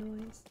sound and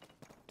noise?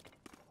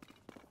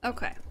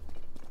 Okay.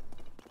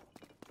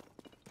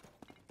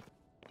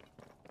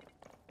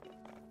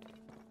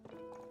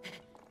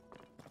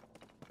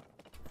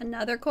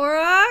 Another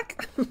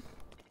Korok?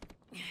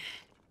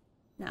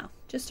 No,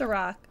 just a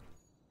rock.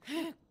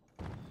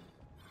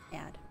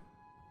 Bad.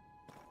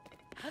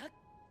 I'd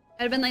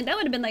have been like, that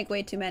would have been like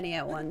way too many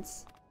at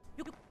once.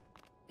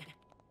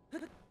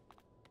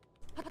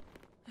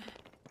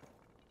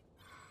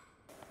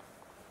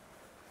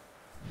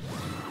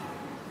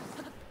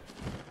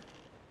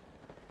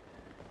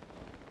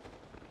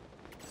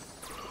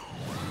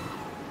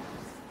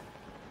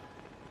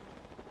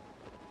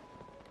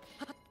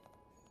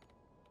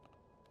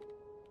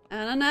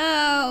 I don't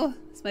know.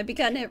 This might be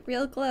cutting it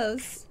real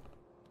close.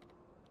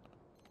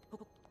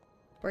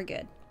 We're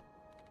good.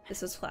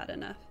 This is flat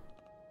enough.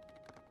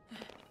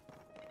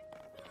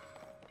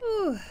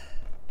 Whew.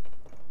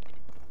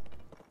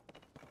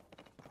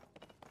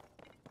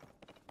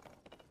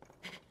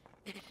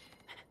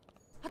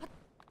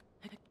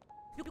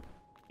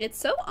 It's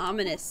so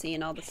ominous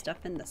seeing all the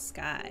stuff in the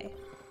sky.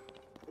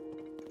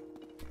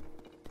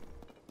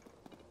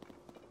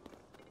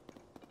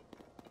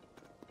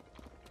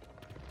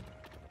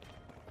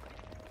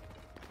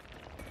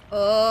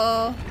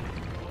 Oh,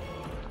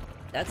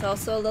 that's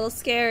also a little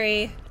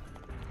scary.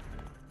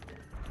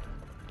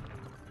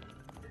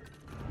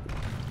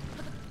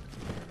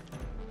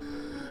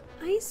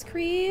 Ice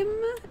cream?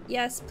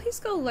 Yes, please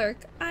go lurk.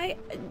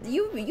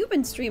 You've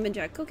been streaming,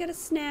 Jack. Go get a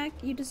snack.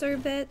 You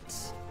deserve it.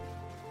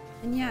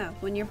 And yeah,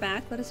 when you're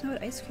back, let us know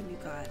what ice cream you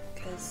got,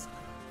 because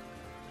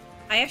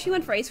I actually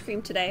went for ice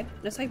cream today. I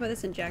was talking about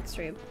this in Jack's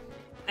stream.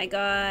 I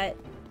got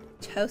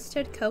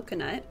toasted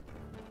coconut.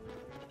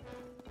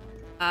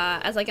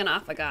 As like an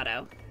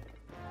affogato.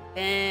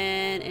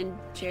 Ben and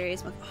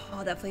Jerry's milk.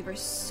 Oh, that flavor is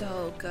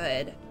so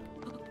good.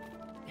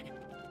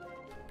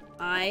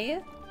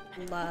 I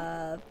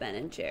love Ben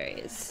and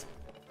Jerry's.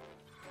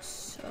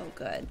 So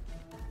good.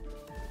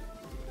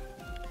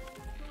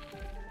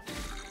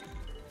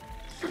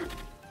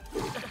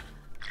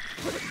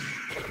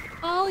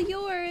 All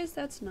yours.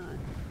 That's not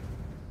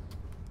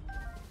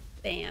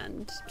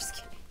banned.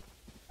 Just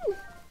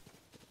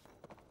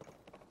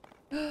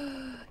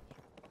kidding.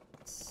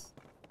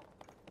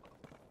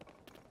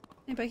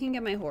 If I can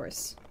get my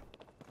horse.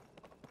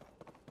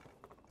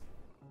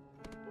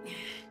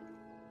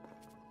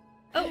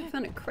 Oh,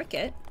 found a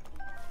cricket.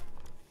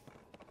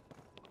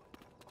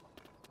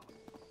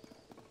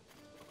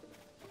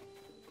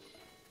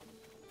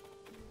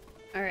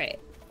 Alright.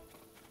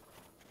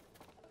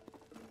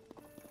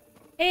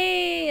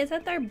 Hey, is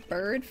that our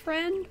bird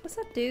friend? What's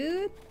up,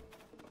 dude?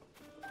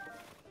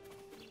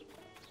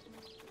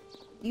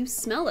 You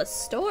smell a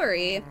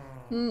story.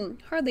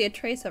 Hardly a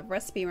trace of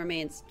recipe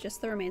remains,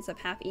 just the remains of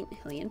half-eaten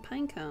Hylian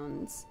pine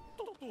cones.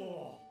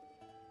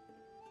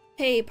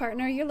 Hey,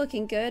 partner, you're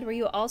looking good. Were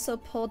you also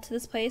pulled to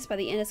this place by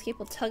the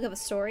inescapable tug of a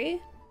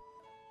story?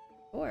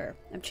 Sure.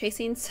 I'm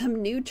chasing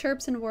some new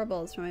chirps and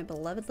warbles from my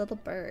beloved little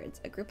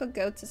birds. A group of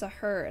goats is a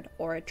herd,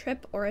 or a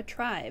trip, or a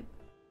tribe.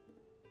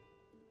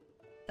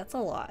 That's a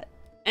lot.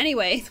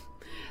 Anyway,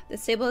 the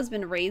stable has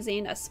been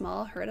raising a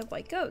small herd of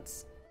white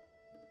goats.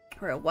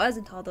 Or it was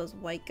until all those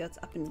white goats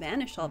up and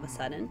vanished all of a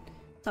sudden.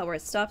 It's not where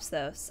it stops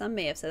though. Some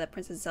may have said that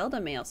Princess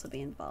Zelda may also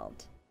be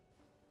involved.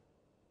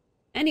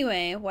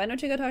 Anyway, why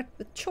don't you go talk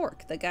with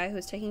Chork, the guy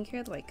who's taking care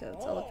of the white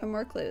goats? I'll look for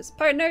more clues.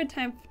 Partner,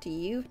 time for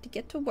you to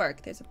get to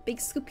work. There's a big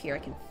scoop here. I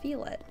can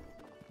feel it.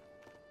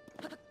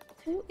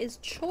 Who is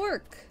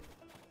Chork?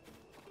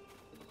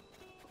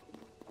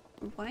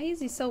 Why is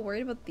he so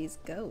worried about these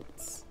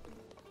goats?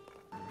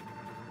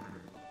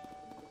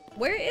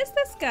 Where is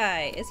this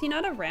guy? Is he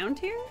not around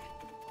here?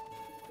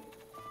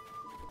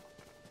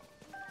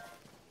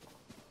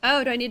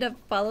 Oh, do I need to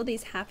follow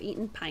these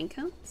half-eaten pine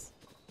cones?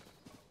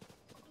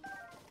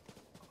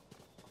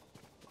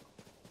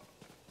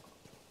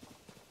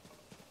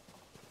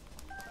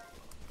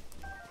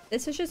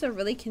 This is just a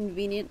really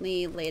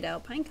conveniently laid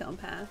out pinecone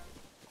path.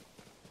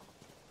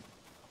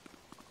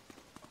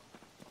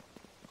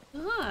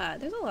 Ah,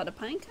 there's a lot of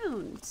pine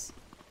cones.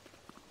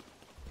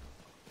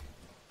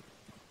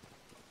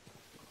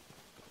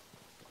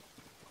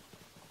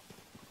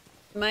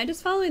 Am I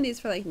just following these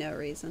for like no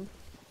reason?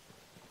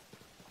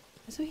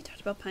 That's what he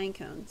talked about pine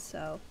cones,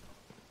 so.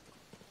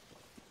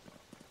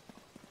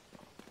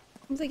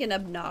 Seems like an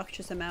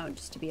obnoxious amount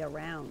just to be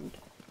around.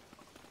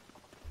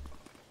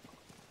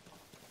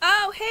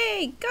 Oh,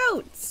 hey,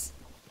 goats!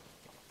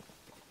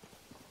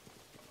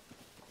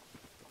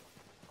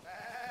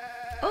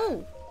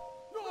 Oh!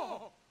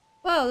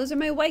 Whoa, those are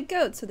my white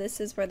goats, so this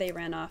is where they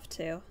ran off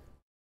to.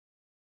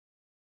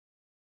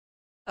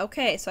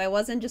 Okay, so I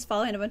wasn't just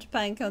following a bunch of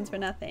pine cones for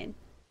nothing.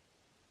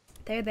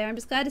 There, I'm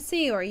just glad to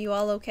see you. Are you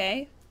all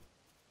okay?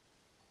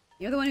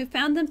 You're the one who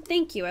found them?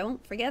 Thank you, I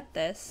won't forget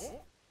this.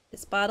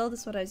 This bottle,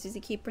 this is what I was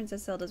using to keep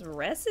Princess Zelda's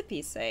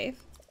recipe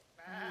safe.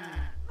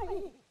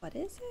 What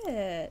is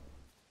it?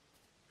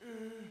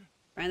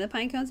 Grind the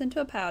pine cones into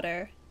a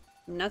powder.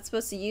 I'm not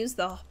supposed to use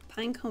the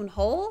pine cone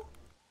whole?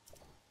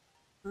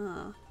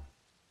 Oh.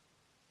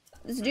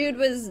 This dude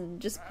was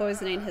just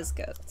poisoning his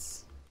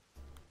goats.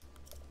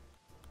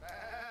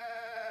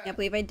 Can't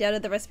believe I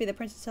doubted the recipe that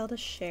Princess Zelda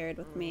shared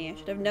with me. I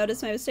should have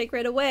noticed my mistake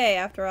right away.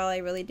 After all, I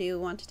really do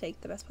want to take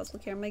the best possible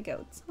care of my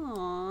goats.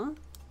 Aww.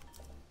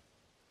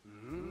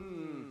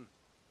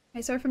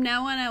 I swear from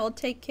now on I will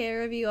take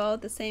care of you all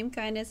with the same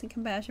kindness and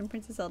compassion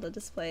Princess Zelda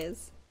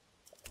displays.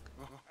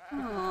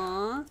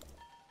 Aww.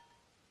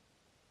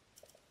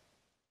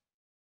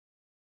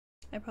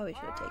 I probably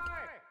should have taken.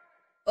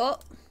 Oh!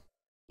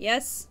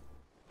 Yes?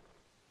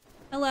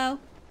 Hello?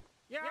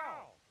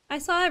 I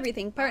saw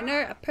everything,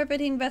 partner. A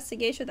perfect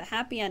investigation with a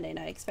happy ending.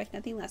 I expect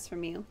nothing less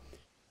from you.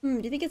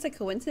 Do you think it's a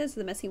coincidence that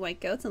the messy white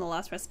goats and the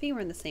lost recipe were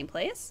in the same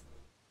place?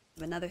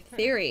 I have another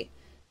theory.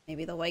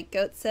 Maybe the white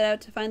goats set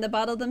out to find the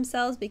bottle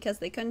themselves because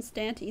they couldn't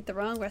stand to eat the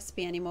wrong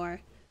recipe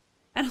anymore.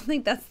 I don't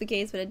think that's the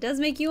case, but it does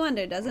make you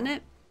wonder, doesn't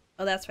it?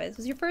 Oh, that's right. This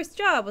was your first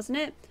job, wasn't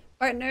it?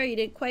 Partner, you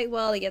did quite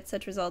well to get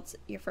such results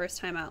your first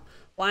time out.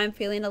 Why, I'm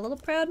feeling a little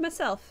proud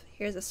myself.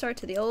 Here's a start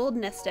to the old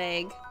nest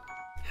egg.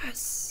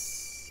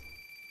 Yes!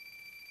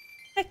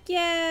 Heck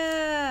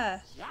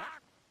yeah!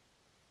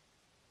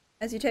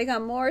 As you take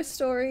on more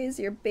stories,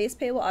 your base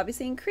pay will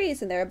obviously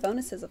increase, and there are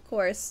bonuses, of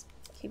course.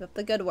 Keep up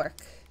the good work.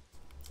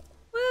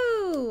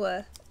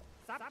 Woo!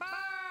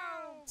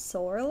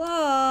 Soar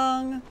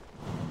along!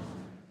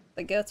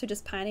 The goats are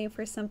just pining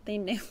for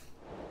something new.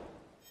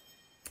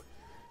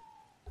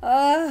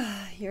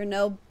 You're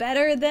no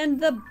better than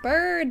the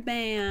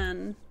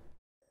Birdman.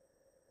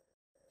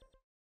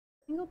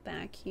 Let me go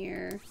back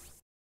here.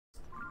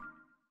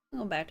 I'll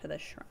go back to the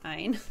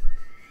shrine.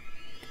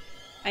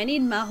 I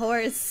need my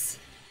horse.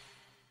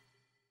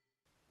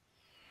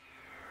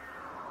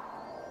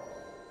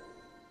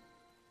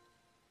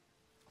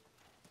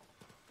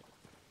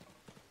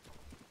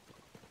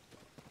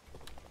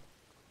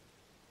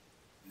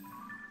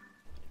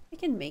 I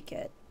can make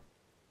it.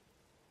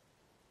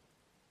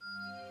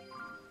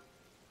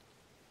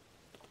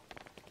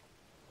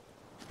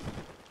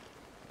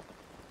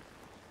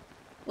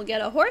 We'll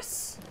get a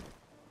horse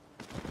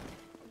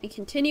and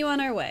continue on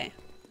our way.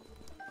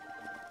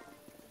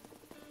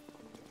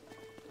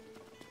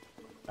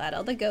 Glad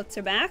all the goats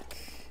are back.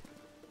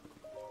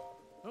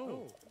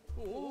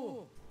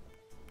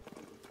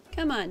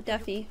 Come on,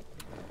 Duffy.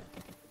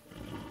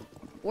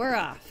 We're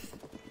off.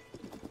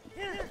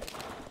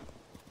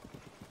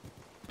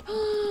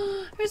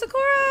 There's a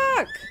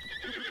Korok!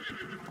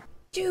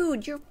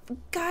 Dude, your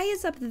guy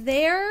is up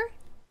there?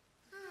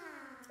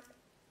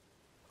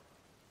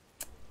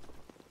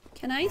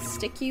 Can I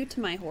stick you to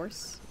my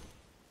horse?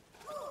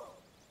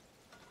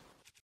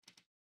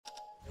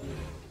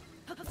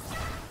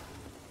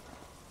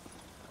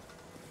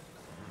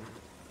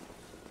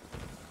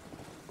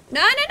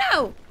 No, no,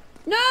 no!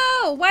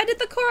 No! Why did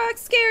the Korok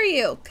scare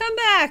you? Come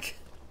back!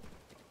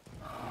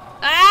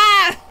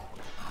 Ah!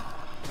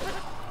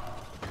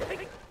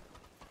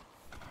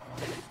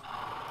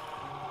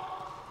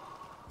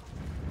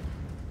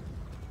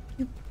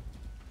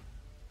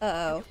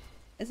 Uh-oh.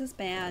 Is this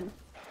banned?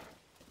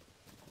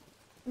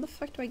 Where the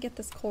fuck do I get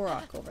this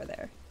Korok over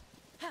there?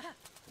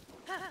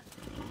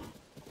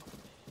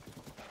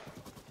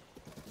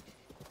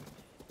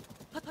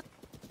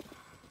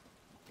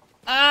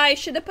 I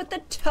should have put the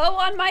toe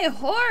on my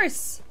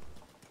horse!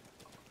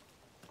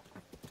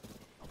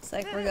 Looks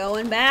like we're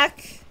going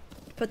back.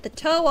 Put the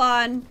toe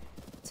on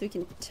so we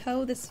can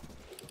tow this.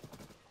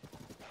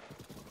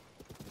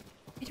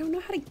 I don't know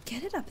how to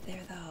get it up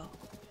there though.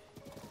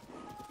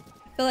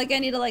 I feel like I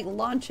need to like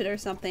launch it or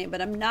something,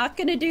 but I'm not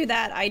gonna do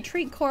that. I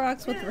treat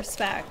Koroks with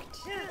respect.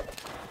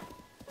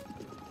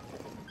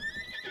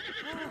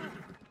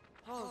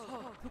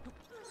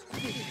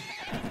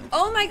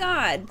 Oh my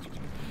god!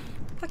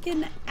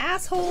 Fucking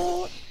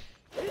asshole!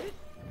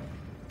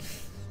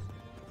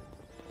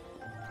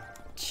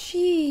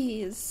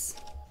 Jeez.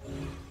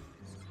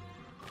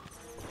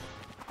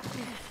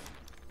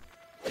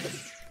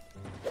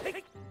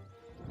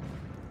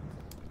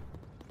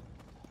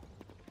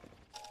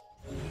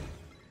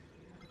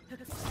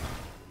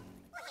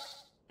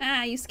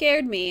 Ah, you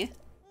scared me.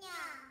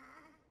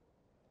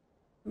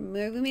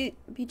 Move me,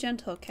 be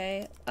gentle,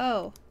 okay?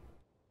 Oh.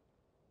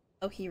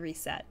 Oh, he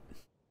reset.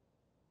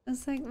 I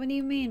was like, what do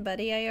you mean,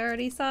 buddy? I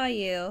already saw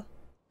you.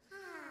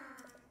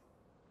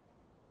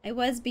 I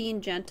was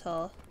being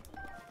gentle.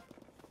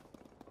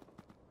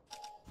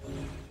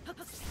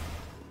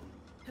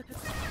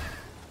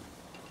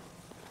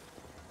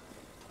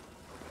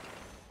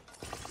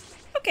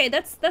 Okay,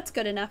 that's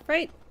good enough,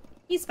 right?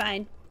 He's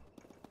fine.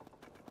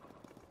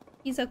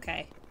 He's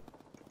okay.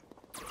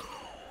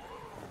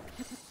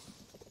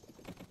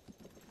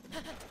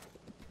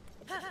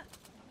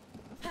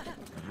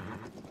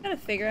 Gotta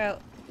figure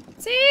out.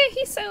 See,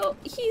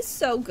 he's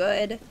so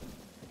good.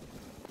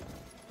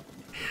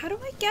 How do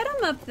I get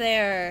him up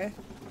there?